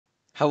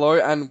Hello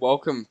and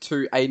welcome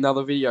to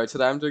another video.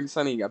 Today I'm doing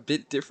something a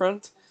bit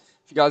different.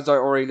 If you guys don't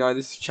already know,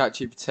 this is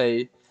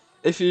ChatGPT.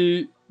 If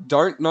you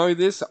don't know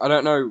this, I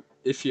don't know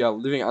if you're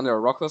living under a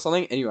rock or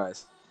something.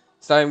 Anyways,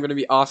 today I'm going to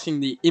be asking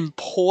the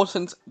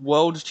important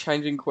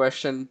world-changing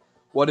question,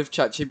 what if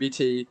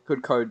ChatGPT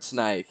could code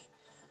Snake?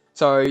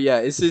 So yeah,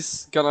 is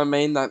this going to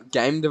mean that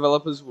game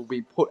developers will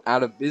be put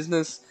out of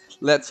business?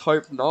 Let's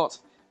hope not.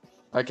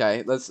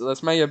 Okay,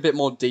 let's make it a bit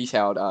more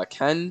detailed.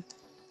 Can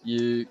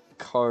you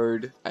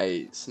code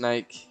a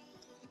Snake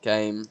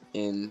game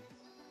in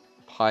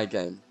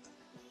pygame?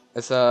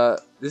 This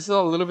is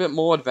a little bit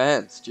more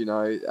advanced, you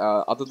know,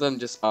 other than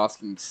just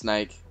asking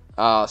Snake.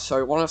 So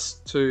you want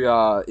us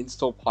to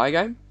install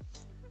pygame?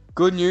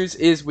 Good news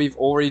is we've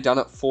already done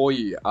it for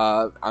you.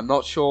 I'm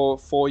not sure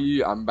for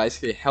you. I'm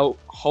basically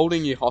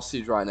holding you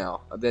hostage right now.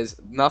 There's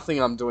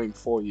nothing I'm doing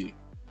for you.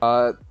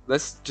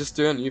 Let's just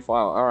do a new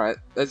file. All right,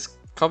 let's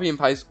copy and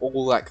paste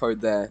all that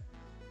code there.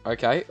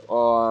 Okay.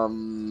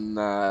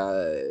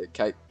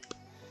 Okay.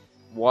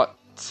 What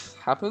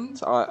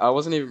happened? I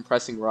wasn't even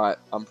pressing right.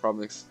 I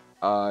promise.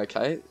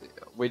 Okay.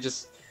 Right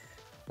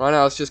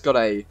now it's just got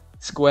a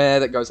square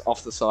that goes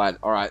off the side.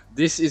 All right.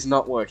 This is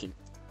not working.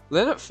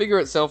 Let it figure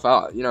itself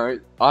out. You know,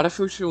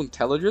 artificial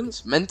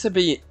intelligence meant to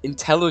be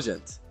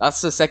intelligent. That's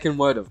the second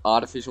word of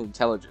artificial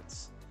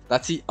intelligence.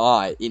 That's the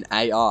I in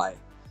AI.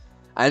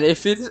 And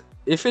if it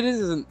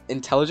isn't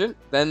intelligent,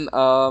 then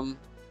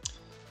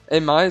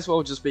it might as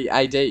well just be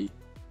AD,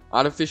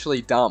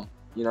 artificially dumb.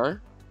 You know,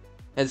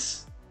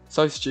 it's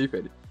so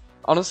stupid.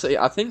 Honestly,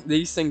 I think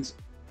these things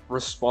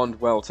respond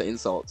well to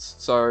insults.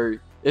 So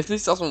if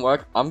this doesn't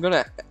work, I'm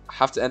gonna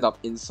have to end up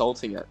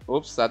insulting it.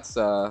 Oops, that's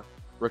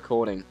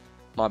recording.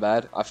 My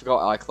bad. I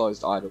forgot I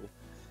closed idle.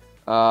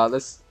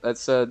 Let's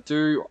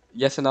do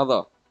yet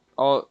another.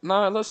 Oh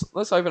no,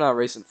 let's open our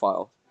recent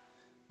file.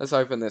 Let's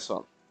open this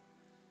one.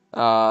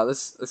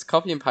 Let's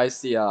copy and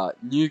paste the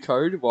new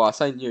code. Well, I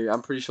say new.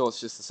 I'm pretty sure it's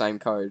just the same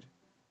code.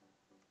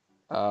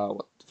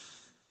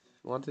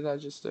 What did I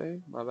just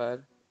do? My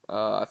bad.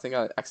 I think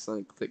I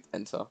accidentally clicked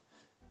enter.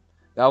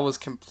 That was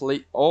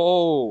complete.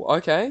 Oh,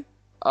 okay.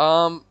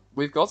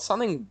 We've got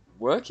something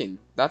working.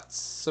 That's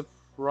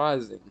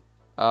surprising.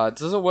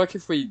 Does it work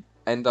if we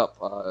end up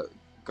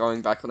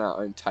going back on our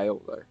own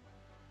tail though?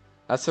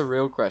 That's a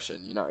real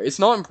question. You know, it's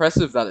not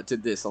impressive that it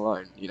did this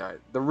alone. You know,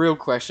 the real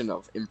question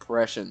of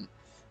impression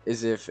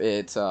is if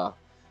it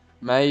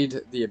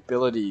made the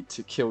ability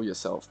to kill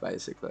yourself,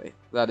 basically.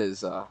 That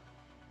is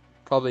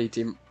probably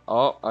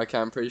oh, okay,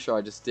 I'm pretty sure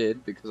I just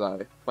did because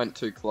I went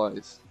too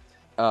close.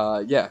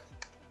 Yeah,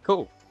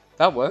 cool.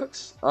 That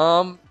works.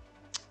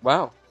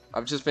 Wow,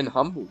 I've just been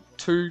humbled.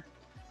 Didn't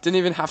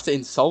even have to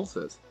insult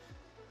it.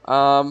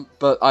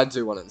 But I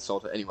do want to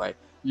insult it anyway.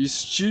 You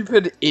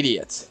stupid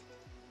idiot.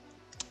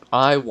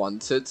 I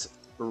want it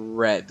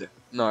red.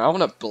 No, I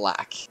want it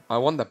black. I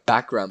want the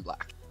background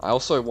black. I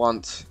also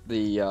want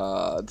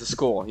the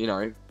score, you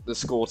know, the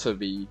score to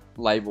be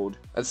labeled.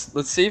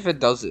 Let's see if it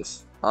does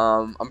this.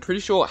 I'm pretty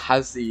sure it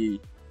has the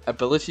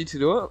ability to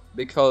do it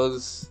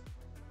because,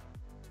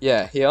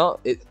 yeah, here,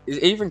 it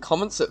even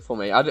comments it for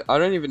me. I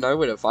don't even know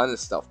where to find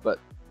this stuff, but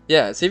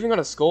yeah, it's even got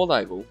a score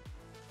label,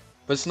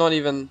 but it's not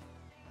even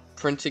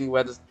printing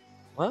where the,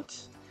 what?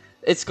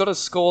 It's got a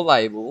score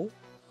label,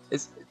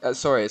 it's,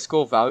 sorry, a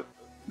score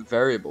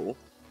variable,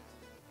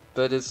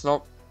 but it's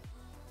not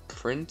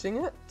printing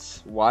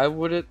it? Why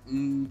would it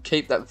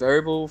keep that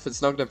variable if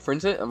it's not going to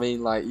print it? I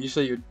mean, like,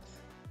 usually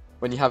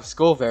when you have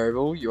score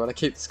variable, you want to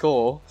keep the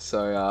score.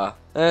 So,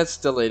 let's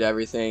delete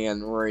everything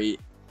and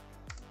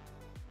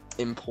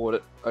import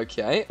it.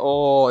 Okay.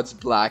 Oh, it's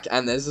black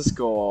and there's a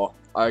score.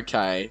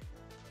 Okay.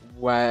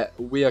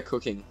 We are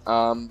cooking.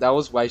 That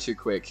was way too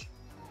quick.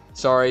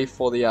 Sorry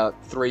for the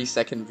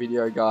 3-second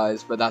video,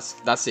 guys, but that's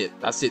it.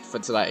 That's it for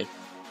today.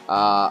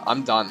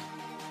 I'm done.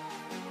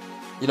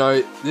 You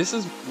know, this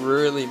has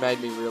really made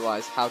me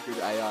realize how good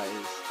AI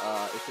is.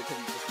 If it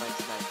can just make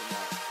something from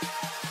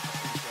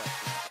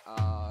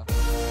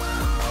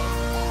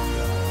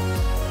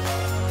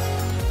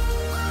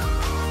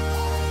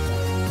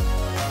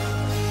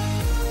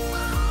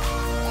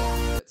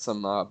that.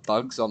 Some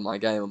bugs on my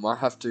game. I might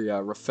have to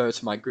refer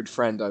to my good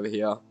friend over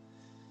here.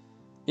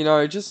 You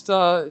know, just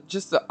to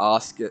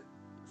ask it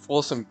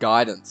for some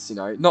guidance. You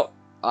know,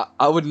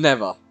 I would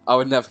never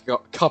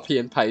copy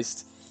and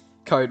paste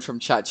code from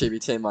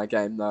ChatGPT in my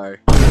game. No.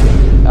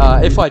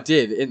 If I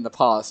did in the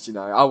past, you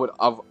know, I would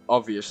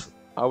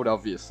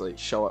obviously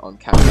show it on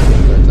camera.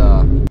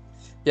 But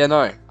yeah,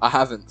 no, I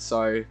haven't.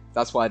 So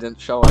that's why I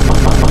didn't show it.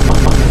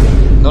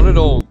 Not at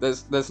all.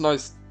 There's no,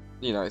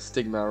 you know,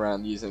 stigma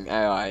around using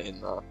AI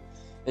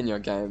in your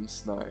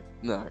games.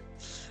 No.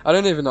 I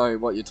don't even know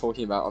what you're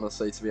talking about,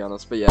 honestly, to be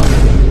honest. But yeah,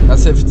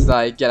 that's it for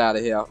today. Get out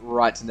of here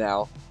right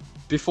now.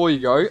 Before you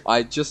go,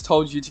 I just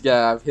told you to get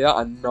out of here.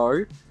 I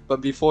know, but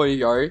before you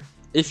go,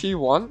 if you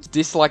want,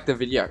 dislike the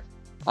video.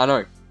 I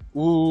know.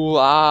 Ooh,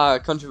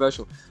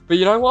 controversial. But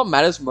you know what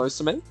matters most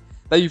to me?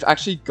 That you've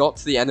actually got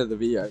to the end of the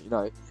video. You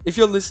know, if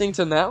you're listening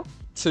to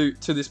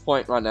this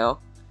point right now,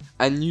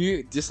 and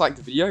you dislike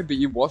the video, but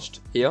you watched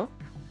here,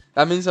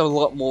 That means a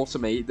lot more to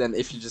me than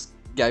if you just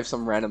gave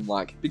some random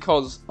like,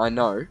 because I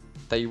know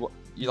that you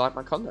like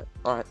my content.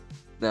 Alright,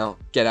 now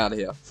get out of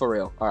here, for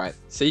real. Alright,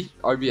 see,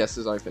 OBS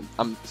is open.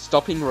 I'm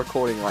stopping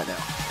recording right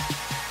now.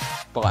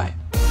 Bye.